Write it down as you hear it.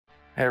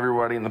Hey,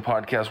 everybody in the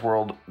podcast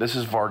world, this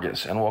is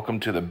Vargas, and welcome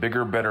to the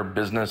Bigger, Better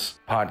Business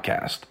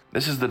podcast.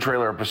 This is the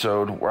trailer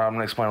episode where I'm going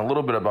to explain a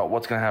little bit about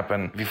what's going to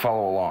happen if you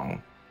follow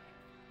along.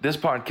 This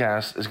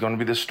podcast is going to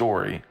be the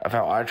story of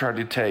how I tried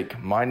to take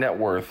my net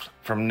worth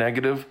from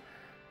negative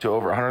to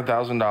over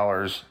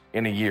 $100,000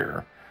 in a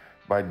year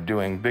by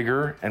doing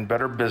bigger and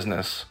better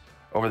business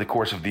over the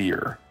course of the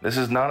year. This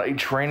is not a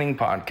training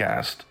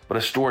podcast, but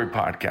a story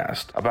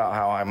podcast about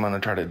how I'm going to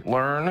try to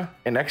learn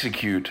and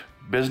execute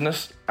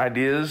business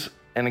ideas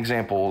and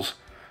examples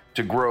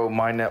to grow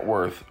my net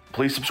worth.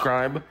 Please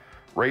subscribe,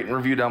 rate and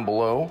review down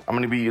below. I'm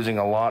going to be using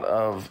a lot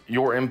of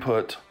your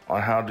input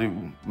on how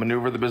to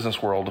maneuver the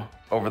business world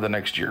over the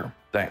next year.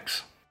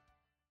 Thanks.